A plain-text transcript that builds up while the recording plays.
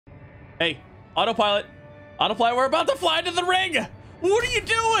Hey, autopilot. Autopilot, we're about to fly into the ring. What are you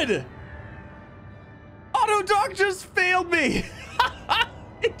doing? Auto dock just failed me.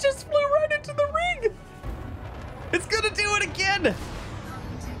 It just flew right into the ring. It's gonna do it again.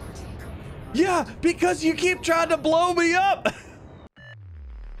 Yeah, because you keep trying to blow me up.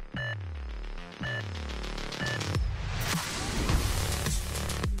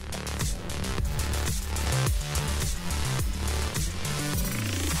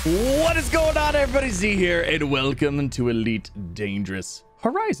 What is going on, everybody? Z here, and welcome to Elite Dangerous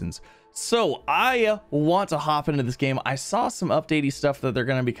Horizons. So I want to hop into this game. I saw some updatey stuff that they're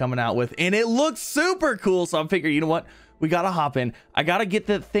going to be coming out with, and it looks super cool. So I'm figuring, you know what? We got to hop in. I got to get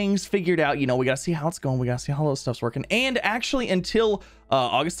the things figured out. You know, we got to see how it's going. We got to see how all those stuff's working. And actually, until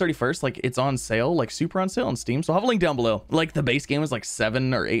August 31st, like, it's on sale, like super on sale on Steam. So I'll have a link down below. Like, the base game is like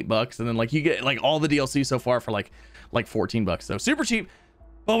 $7 or $8, and then like you get like all the DLC so far for like $14. So super cheap.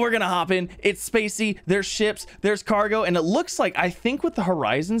 But we're gonna hop in. It's spacey, there's ships, there's cargo, and it looks like, I think with the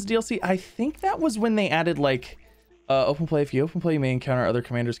Horizons DLC, I think that was when they added like open play. If you open play, you may encounter other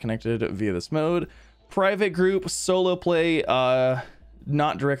commanders connected via this mode. Private group, solo play,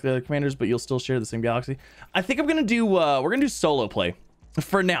 not directly other commanders, but you'll still share the same galaxy. I think I'm gonna do we're gonna do solo play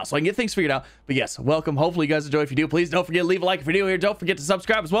for now, so I can get things figured out. But yes, welcome. Hopefully you guys enjoy. If you do, please don't forget to leave a like if you're new here. Don't forget to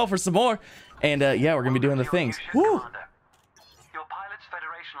subscribe as well for some more. And yeah, we're gonna be doing the things. Woo!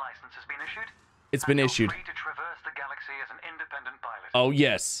 License has been issued. It's been issued. Free to traverse the galaxy as an independent pilot. Oh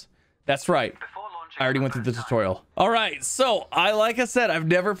yes, that's right. I already went through the tutorial. All right, so like I said, I've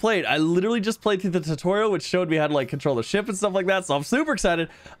never played. I literally just played through the tutorial, which showed me how to like control the ship and stuff like that. So I'm super excited.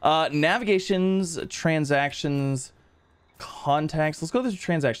 Navigations, transactions, contacts. Let's go through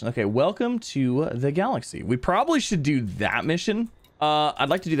transactions. Okay, welcome to the galaxy. We probably should do that mission. I'd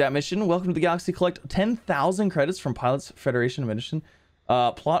like to do that mission. Welcome to the galaxy. Collect 10,000 credits from Pilots Federation of Mission.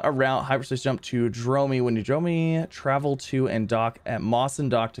 Plot a route, hyperspace jump to Dromi. When you Dromi, travel to and dock at Mawson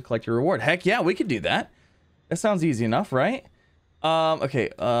Dock to collect your reward. Heck yeah, we could do that. That sounds easy enough, right? Okay,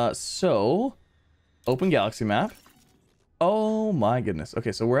 so open galaxy map. Oh my goodness.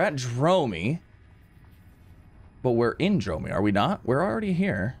 Okay, so we're at Dromi, but we're in Dromi, are we not? We're already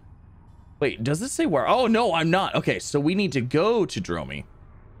here. Wait, does it say where? Oh no, I'm not. Okay, so we need to go to Dromi.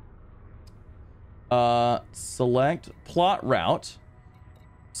 Select plot route.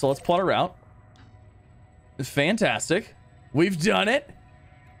 So let's plot a route. Fantastic. We've done it.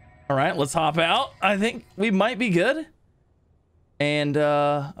 All right, let's hop out. I think we might be good. And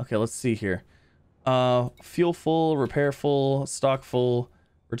okay, let's see here. Fuel full, repair full, stock full,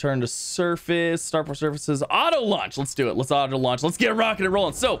 return to surface, starport surfaces, auto launch. Let's do it. Let's auto launch. Let's get rocking and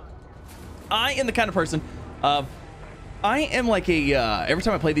rolling. So I am the kind of person I am like a every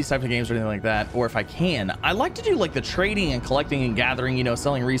time I play these types of games or anything like that, or if I can, I like to do like the trading and collecting and gathering, you know,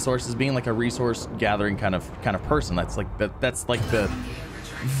 selling resources, being like a resource gathering kind of person. That's like the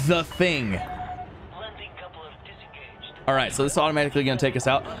thing. All right, so this is automatically going to take us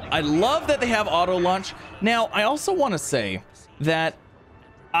out. I love that they have auto launch. Now, I also want to say that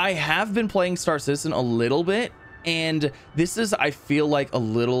I have been playing Star Citizen a little bit, and this is, I feel like, a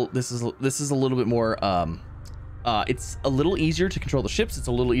little, this is a little bit more it's a little easier to control the ships. It's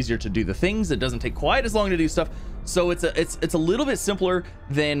a little easier to do the things. It doesn't take quite as long to do stuff. So it's a little bit simpler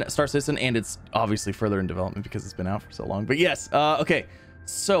than Star Citizen, and it's obviously further in development because it's been out for so long. But yes, okay.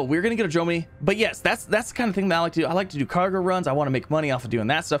 So we're gonna get a Dromi. But yes, that's the kind of thing that I like to do. I like to do cargo runs. I want to make money off of doing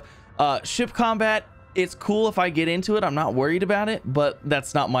that stuff. Ship combat, it's cool if I get into it. I'm not worried about it, but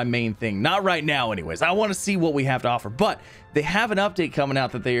that's not my main thing. Not right now anyways. I want to see what we have to offer. But they have an update coming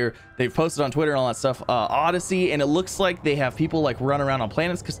out that they've posted on Twitter and all that stuff, Odyssey, and it looks like they have people like run around on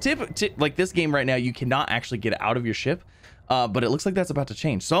planets, because like this game right now, you cannot actually get out of your ship, but it looks like that's about to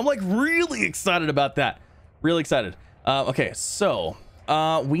change. So I'm like really excited about that. Really excited. Okay, so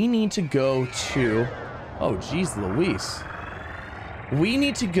we need to go to, oh geez Louise, we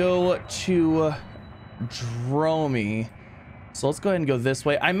need to go to Dromi. So let's go ahead and go this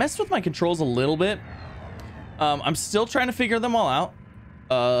way. I messed with my controls a little bit. I'm still trying to figure them all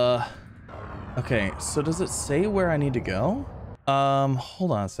out. Okay, so does it say where I need to go?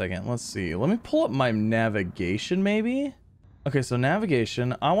 Hold on a second. Let's see. Let me pull up my navigation maybe. Okay, so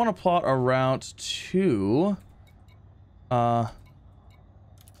navigation. I want to plot a route to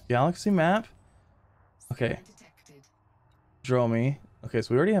galaxy map. Okay. Dromi. Okay,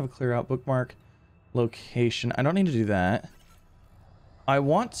 so we already have a clear route bookmark. Location. I don't need to do that. I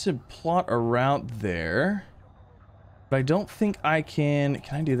want to plot a route there, but I don't think I can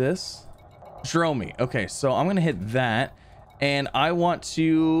I do this? Dromi. Okay, so I'm gonna hit that, and I want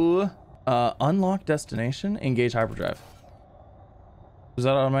to unlock destination, engage hyperdrive. Does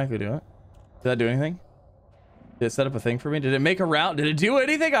that automatically do it? Did that do anything? Did it set up a thing for me? Did it make a route? Did it do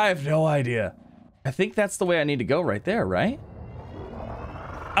anything? I have no idea. I think that's the way I need to go right there, right?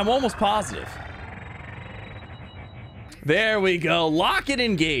 I'm almost positive. There we go. Lock and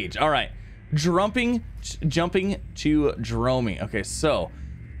engage. All right. Jumping to Dromi. Okay, so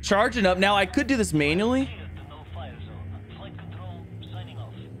charging up. Now I could do this manually.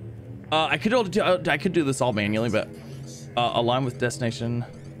 I could do this all manually, but align with destination.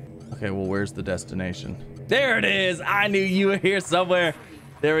 Okay, well, where's the destination? There it is. I knew you were here somewhere.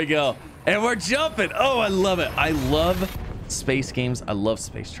 There we go. And we're jumping. Oh, I love it. I love space games. I love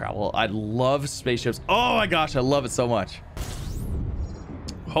space travel. I love spaceships. Oh my gosh, I love it so much.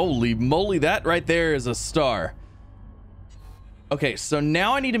 Holy moly, that right there is a star. Okay, so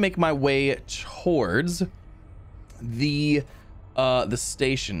now I need to make my way towards the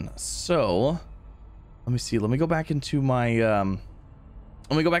station. So let me see. Let me go back into my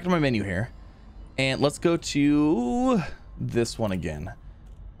menu here, and let's go to this one again.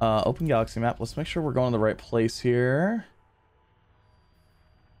 Open galaxy map. Let's make sure we're going to the right place here.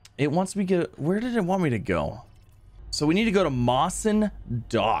 It wants me to where did it want me to go? So we need to go to Mawson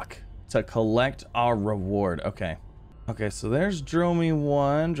Dock to collect our reward. Okay. Okay, so there's Dromi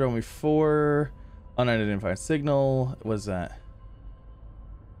 1, Dromi 4, unidentified signal. What is that?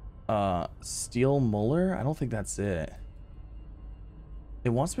 Steel Muller? I don't think that's it. It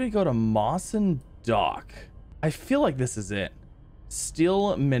wants me to go to Mawson Dock. I feel like this is it.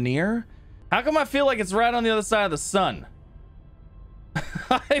 Steel Menhir? How come I feel like it's right on the other side of the sun?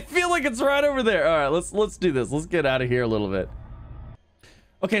 I feel like it's right over there. All right, let's do this. Let's get out of here a little bit.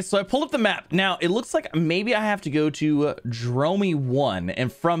 Okay, so I pulled up the map. Now it looks like maybe I have to go to Dromi 1,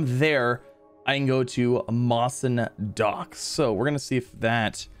 and from there I can go to Mawson Dock. So we're gonna see if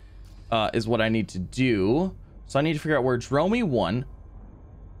that is what I need to do. So I need to figure out where Dromi 1.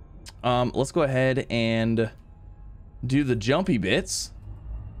 Let's go ahead and do the jumpy bits.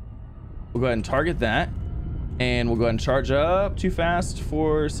 We'll go ahead and target that. And we'll go ahead and charge up. Too fast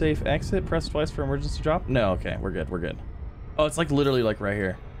for safe exit. Press twice for emergency drop. No, okay, we're good. We're good. Oh, it's like literally like right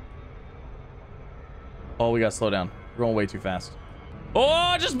here. Oh, we gotta slow down. We're going way too fast. Oh,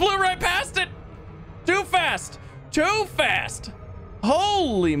 I just blew right past it. Too fast. Too fast.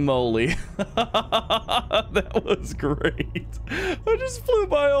 Holy moly. That was great. I just flew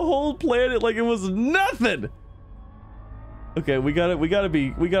by a whole planet like it was nothing. Okay, we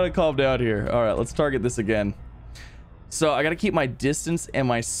gotta calm down here. All right, let's target this again. So I gotta keep my distance and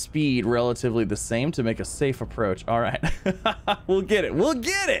my speed relatively the same to make a safe approach. All right, we'll get it. We'll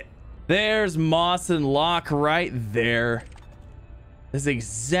get it. There's Mawson Lock right there. This is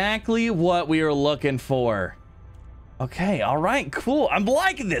exactly what we were looking for. Okay, all right, cool. I'm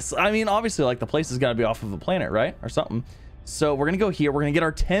liking this. I mean, obviously, like the place has got to be off of a planet, right, or something. So we're gonna go here. We're gonna get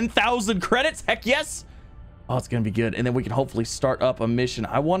our 10,000 credits. Heck yes. Oh, it's gonna be good, and then we can hopefully start up a mission.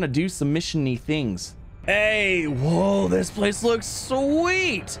 I want to do some mission-y things. Hey, whoa, this place looks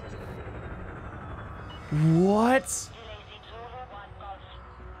sweet. What?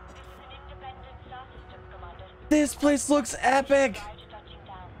 This place looks epic.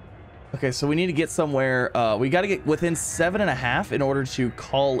 Okay, so we need to get somewhere. We got to get within 7.5 in order to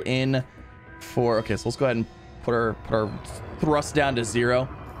call in for. Okay, so let's go ahead and put our thrust down to 0.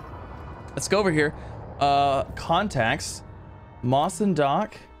 Let's go over here. Contacts, Mawson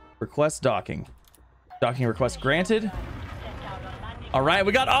Dock, request docking. Docking request granted. All right,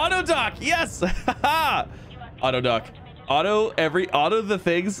 we got auto dock. Yes. Auto dock. Auto the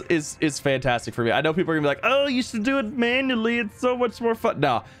things is fantastic for me. I know people are gonna be like, oh, you should do it manually. It's so much more fun.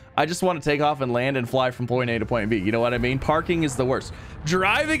 No, I just want to take off and land and fly from point A to point B. You know what I mean? Parking is the worst.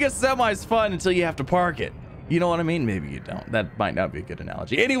 Driving a semi is fun until you have to park it. You know what I mean? Maybe you don't. That might not be a good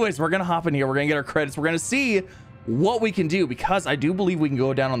analogy. Anyways, we're gonna hop in here. We're gonna get our credits. We're gonna see what we can do, because I do believe we can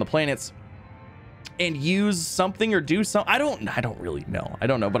go down on the planets and use something or do something. I don't really know. I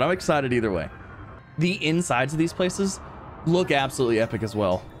don't know, but I'm excited either way. The insides of these places look absolutely epic as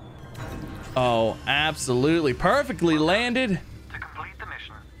well. Oh, absolutely. Perfectly landed. To complete the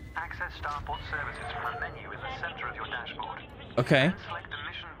mission, access starport services from a menu in the center of your dashboard. Okay. Then select the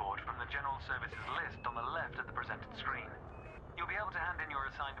mission board from the general services list on the left of the presented screen. You'll be able to hand in your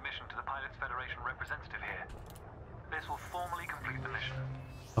assigned mission to the Pilots Federation representative here. This will formally complete the mission.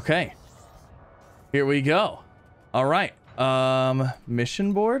 Okay. Here we go. All right.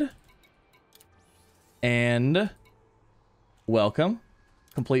 Mission board. And welcome.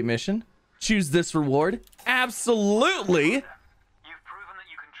 Complete mission. Choose this reward. Absolutely. You've proven that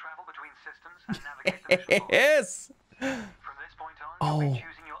you can travel between systems and navigate the mission board. Yes. From this point on, you'll be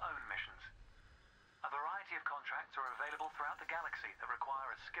choosing your own missions. A variety of contracts are available throughout the galaxy that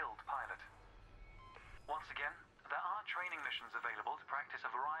require a skilled pilot. Once again, there are training missions available to practice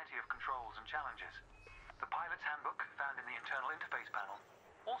a variety of controls and challenges. The pilot's handbook, found in the internal interface panel,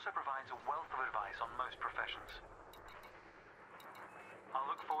 also provides a wealth of advice on most professions. I'll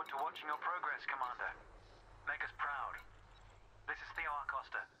look forward to watching your progress, Commander. Make us proud. This is Theo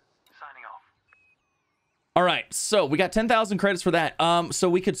Acosta, signing off. All right, so we got 10,000 credits for that.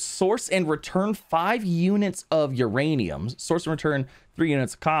 So we could source and return 5 units of uranium, source and return 3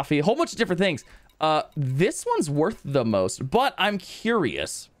 units of coffee, a whole bunch of different things. This one's worth the most, but I'm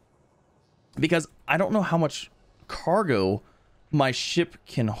curious because I don't know how much cargo my ship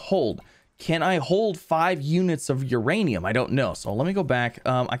can hold. Can I hold 5 units of uranium? I don't know. So let me go back.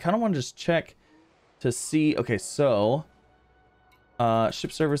 I kind of want to just check to see. Okay, so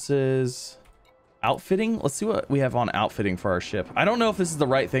ship services, outfitting. Let's see what we have on outfitting for our ship. I don't know if this is the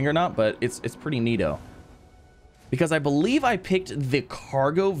right thing or not, but it's pretty neato. Because I believe I picked the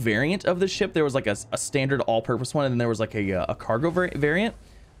cargo variant of the ship. There was like a standard all-purpose one, and then there was like a cargo variant.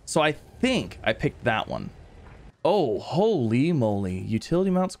 So I think I picked that one. Oh, holy moly. Utility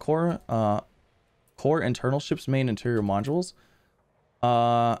mounts, core internal ships, main interior modules.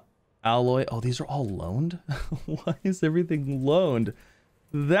 Alloy. Oh, these are all loaned? Why is everything loaned?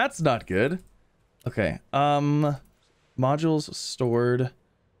 That's not good. Okay. Modules stored.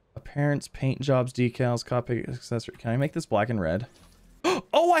 Appearance, paint jobs, decals, copy, accessory. Can I make this black and red?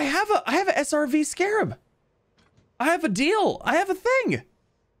 Oh, I have a SRV Scarab. I have a deal. I have a thing.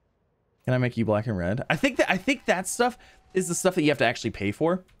 Can I make you black and red? I think that stuff is the stuff that you have to actually pay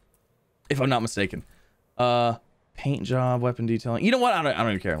for, if I'm not mistaken. Paint job, weapon detailing. You know what? I don't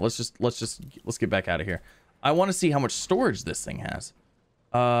even care. Let's get back out of here. I want to see how much storage this thing has.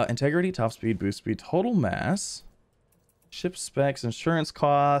 Integrity, top speed, boost speed, total mass, ship specs, insurance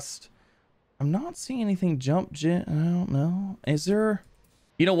cost. I'm not seeing anything jump jet. I don't know. Is there?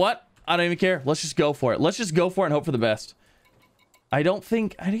 You know what? I don't even care. Let's just go for it. Let's just go for it and hope for the best. I don't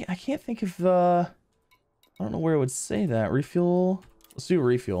think I can't think of I don't know where it would say that. Refuel. Let's do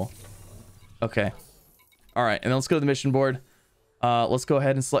refuel. Okay. All right, and then let's go to the mission board. Let's go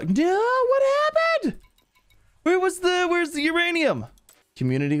ahead and select. No, what happened? Where's the uranium?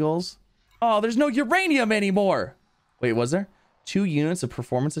 Community goals. Oh, there's no uranium anymore. Wait, was there? 2 units of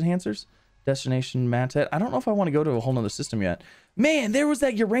performance enhancers. Destination Matet. I don't know if I want to go to a whole nother system yet. Man, there was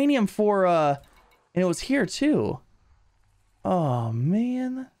that uranium for and it was here too. Oh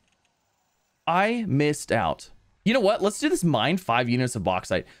man, I missed out. You know what? Let's do this mine 5 units of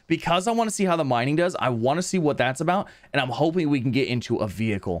bauxite because I want to see how the mining does. I want to see what that's about, and I'm hoping we can get into a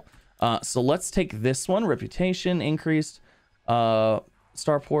vehicle. So let's take this one. Reputation increased.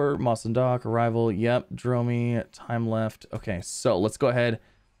 Starport, Mawson Dock, arrival. Yep, Dromi, time left. Okay, so let's go ahead.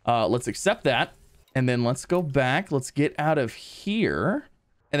 Let's accept that, and then let's go back. Let's get out of here,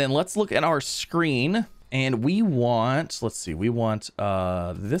 and then let's look at our screen. And we want, let's see, we want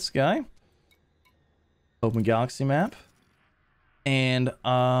this guy. Open galaxy map. And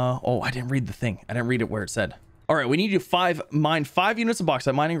oh, I didn't read the thing. I didn't read it where it said. All right, we need you to mine 5 units of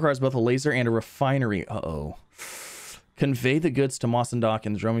bauxite. Mining requires both a laser and a refinery. Uh-oh. Convey the goods to Mawson Dock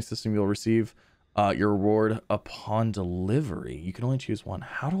in the Dromi system. You'll receive your reward upon delivery. You can only choose one.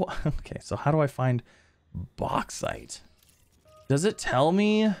 How do I, okay, so how do I find bauxite? Does it tell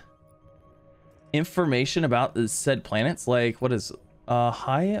me information about the said planets? Like, what is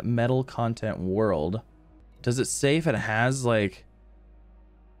high metal content world? Does it say if it has, like,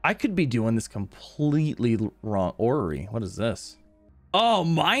 I could be doing this completely wrong. Orrery, what is this? Oh,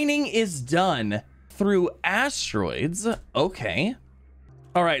 mining is done through asteroids. Okay.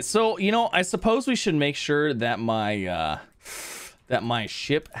 All right, so you know, I suppose we should make sure that my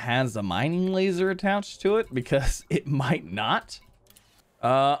ship has a mining laser attached to it, because it might not.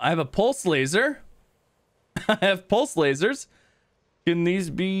 I have a pulse laser. I have pulse lasers. Can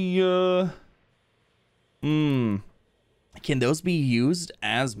these be can those be used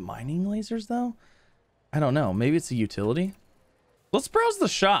as mining lasers though? I don't know. Maybe it's a utility. Let's browse the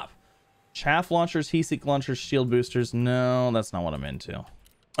shop. Chaff launchers, heat-seek launchers, shield boosters. No, that's not what I'm into.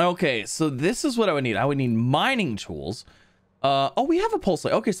 Okay, so this is what I would need. I would need mining tools. Oh, we have a pulse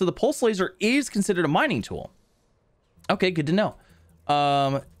laser. Okay, so the pulse laser is considered a mining tool. Okay, good to know.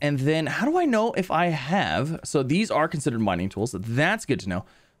 And then how do I know if I have, so these are considered mining tools. That's good to know.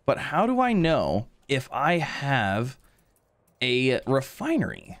 But how do I know if I have a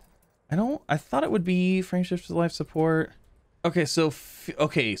refinery? I thought it would be frame shift to life support. Okay, so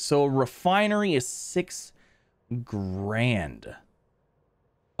a refinery is $6 grand.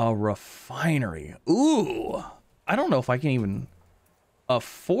 A refinery. Ooh, I don't know if I can even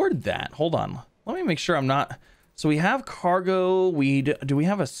afford that. Hold on. Let me make sure I'm not. So we have cargo. Do we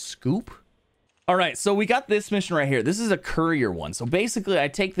have a scoop? All right, so we got this mission right here. This is a courier one. So basically, I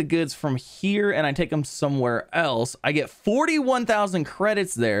take the goods from here and I take them somewhere else. I get 41,000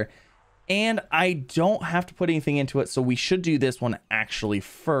 credits there, and I don't have to put anything into it. So we should do this one actually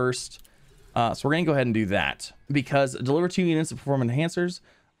first. So we're gonna go ahead and do that because deliver 2 units of performance enhancers.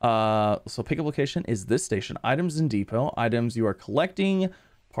 So pickup location is this station. Items in depot. Items you are collecting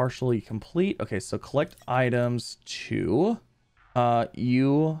partially complete. Okay, so collect items 2.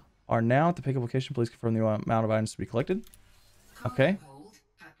 You are now at the pickup location. Please confirm the amount of items to be collected. Okay.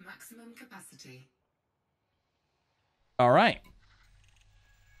 At maximum capacity. All right.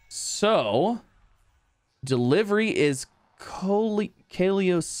 So delivery is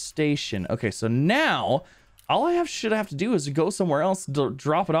Kaleo Station. Okay, so now all I should have to do is go somewhere else,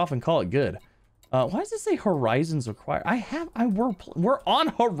 drop it off, and call it good. Why does it say horizons required? We're on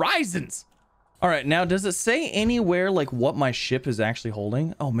horizons. All right, now does it say anywhere like what my ship is actually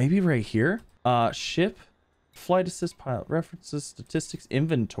holding? Oh, maybe right here. Ship, flight assist, pilot references, statistics,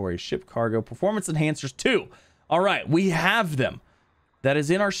 inventory, ship cargo, performance enhancers 2. All right, we have them. That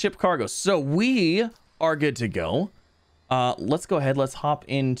is in our ship cargo, so we are good to go. Let's go ahead. Let's hop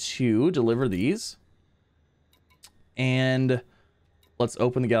into deliver these, and let's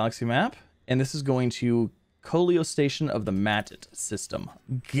open the galaxy map. And this is going to Kaleo Station of the Matit system.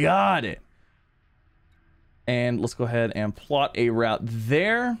 Got it. And let's go ahead and plot a route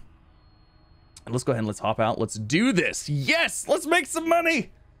there. And let's go ahead and let's hop out. Let's do this. Yes, let's make some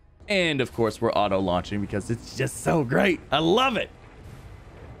money. And of course, we're auto launching because it's just so great. I love it.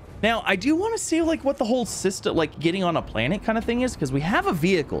 Now, I do want to see like what the whole system, like getting on a planet kind of thing is, because we have a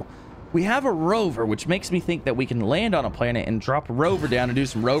vehicle. We have a rover, which makes me think that we can land on a planet and drop a rover down and do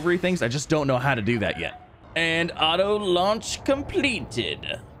some rovery things. I just don't know how to do that yet. And auto launch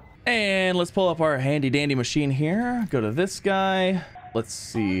completed. And let's pull up our handy dandy machine here. Go to this guy. Let's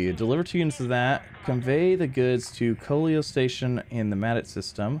see. Deliver 2 units of that. Convey the goods to Kaleo Station in the Matit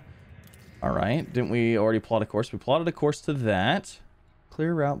system. All right. Didn't we already plot a course? We plotted a course to that.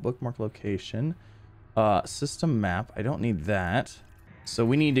 Clear route, bookmark location. System map. I don't need that. So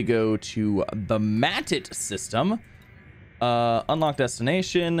we need to go to the Matit system. Unlock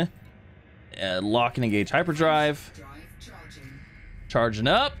destination. Lock and engage hyperdrive. Charging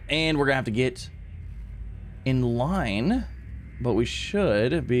up. And we're going to have to get in line. But we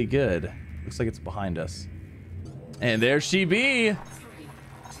should be good. Looks like it's behind us. And there she be.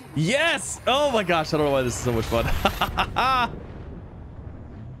 Yes! Oh my gosh, I don't know why this is so much fun.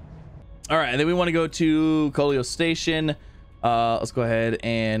 All right, and then we want to go to Kaleo Station. Let's go ahead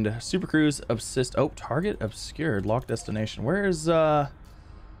and Super Cruise assist. Oh, target obscured. Lock destination. Where is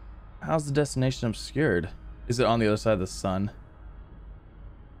how's the destination obscured? Is it on the other side of the sun?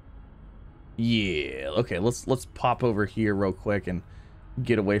 Yeah. Okay, let's pop over here real quick and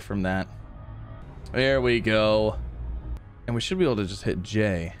get away from that. There we go. And we should be able to just hit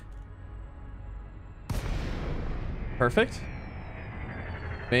J. Perfect.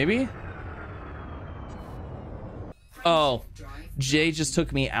 Maybe. Oh, Jay just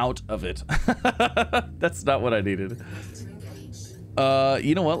took me out of it. That's not what I needed.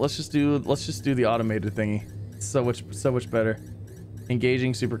 You know what? Let's just do the automated thingy. It's so much better.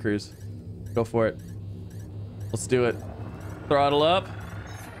 Engaging Super Cruise. Go for it. Let's do it. Throttle up. 3,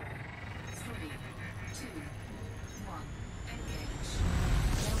 2, 1, engage.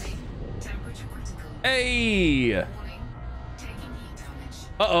 Warning, temperature critical. Hey. Warning, taking heat damage.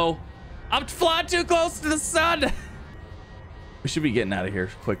 Uh-oh. I'm flying too close to the sun. We should be getting out of here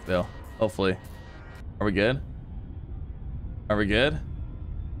quick though. Hopefully. Are we good? Are we good?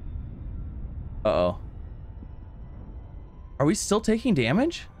 Uh-oh. Are we still taking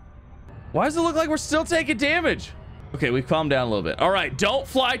damage? Why does it look like we're still taking damage? Okay, we've calmed down a little bit. All right, don't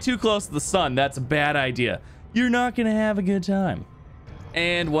fly too close to the sun. That's a bad idea. You're not gonna have a good time.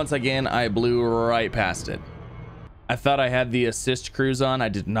 And once again, I blew right past it. I thought I had the assist cruise on. I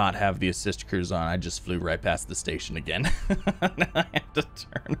did not have the assist cruise on. I just flew right past the station again. Now I have to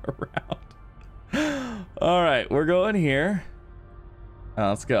turn around. All right, we're going here.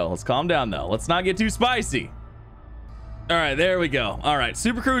 Let's go. Let's calm down though. Let's not get too spicy. All right, there we go. All right,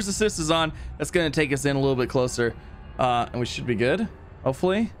 Super Cruise Assist is on. That's gonna take us in a little bit closer. And we should be good,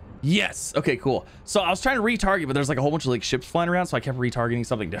 hopefully. Yes, okay, cool. So I was trying to retarget, but there's like a whole bunch of like ships flying around, so I kept retargeting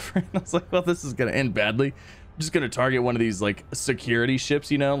something different. I was like, well, this is gonna end badly. I'm just gonna target one of these like security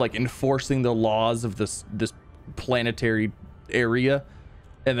ships, you know, like enforcing the laws of this planetary area.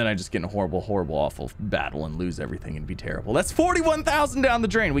 And then I just get in a horrible, awful battle and lose everything and be terrible. That's 41,000 down the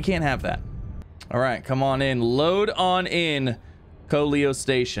drain. We can't have that. All right, come on in. Load on in Kaleo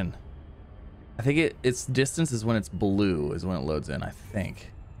Station. I think its distance is when it's blue is when it loads in, I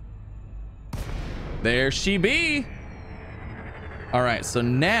think. There she be. All right, so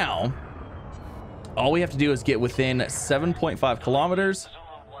now all we have to do is get within 7.5 kilometers.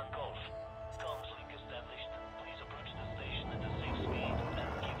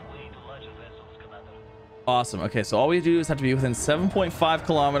 Awesome. Okay, so all we do is have to be within 7.5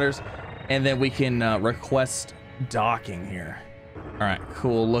 kilometers, and then we can request docking here. All right,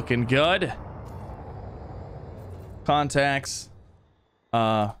 cool, looking good. Contacts,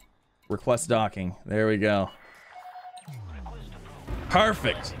 request docking. There we go.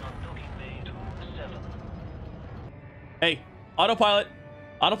 Perfect. Hey, autopilot.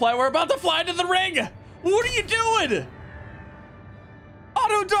 Autopilot, we're about to fly into the ring. What are you doing?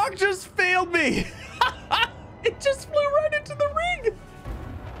 Auto dock just failed me. It just flew right into the ring.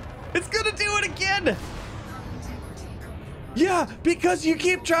 It's gonna do it again. Yeah, because you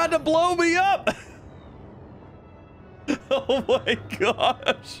keep trying to blow me up. Oh my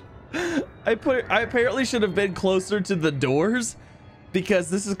gosh. I apparently should have been closer to the doors because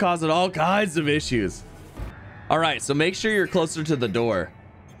this is causing all kinds of issues. All right, so make sure you're closer to the door.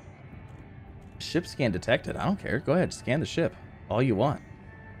 Ship scan detected. I don't care. Go ahead, scan the ship all you want.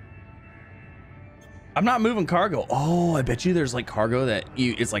 I'm not moving cargo. Oh, I bet you there's like cargo that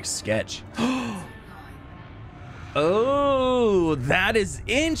it's like sketch. Oh, that is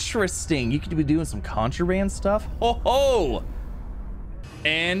interesting. You could be doing some contraband stuff. Ho ho.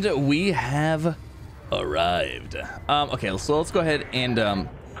 And we have arrived. Okay, so let's go ahead and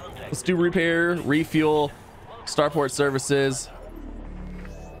let's do repair, refuel, starport services,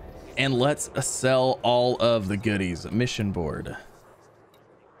 and let's sell all of the goodies. Mission board.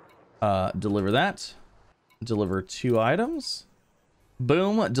 Deliver that. Deliver 2 items.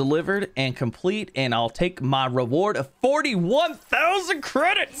 Boom, delivered and complete, and I'll take my reward of 41,000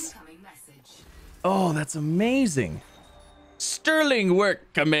 credits. Oh, that's amazing. Sterling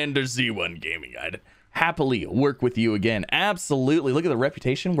work, Commander Z1 Gaming. I'd happily work with you again. Absolutely. Look at the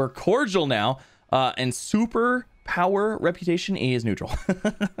reputation. We're cordial now, and super power reputation is neutral.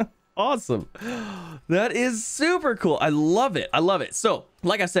 Awesome. That is super cool. I love it. I love it. So,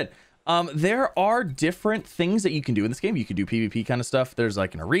 like I said, there are different things that you can do in this game. You could do PvP kind of stuff. There's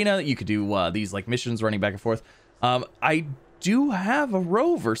like an arena. You could do these like missions running back and forth. I do have a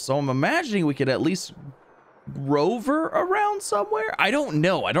rover, so I'm imagining we could at least rover around somewhere. I don't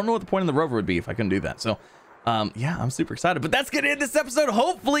know what the point of the rover would be if I couldn't do that. So yeah, I'm super excited, but that's gonna end this episode.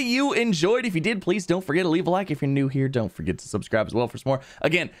 Hopefully you enjoyed. If you did, please don't forget to leave a like. If you're new here, don't forget to subscribe as well for some more.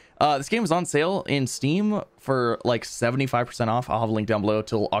 Again, this game is on sale in Steam for like 75% off. I'll have a link down below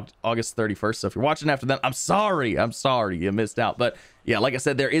till August 31st. So if you're watching after that, I'm sorry you missed out. But yeah, like I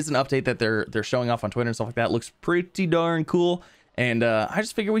said, there is an update that they're showing off on Twitter and stuff like that. It looks pretty darn cool. And I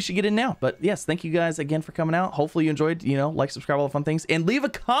just figure we should get in now. But yes, thank you guys again for coming out. Hopefully you enjoyed, like, subscribe, all the fun things, and leave a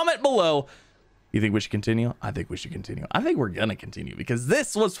comment below. You think we should continue? I think we should continue. I think we're gonna continue because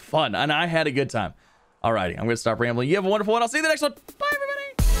this was fun and I had a good time. Alrighty, I'm gonna stop rambling. You have a wonderful one. I'll see you in the next one. Bye, everybody.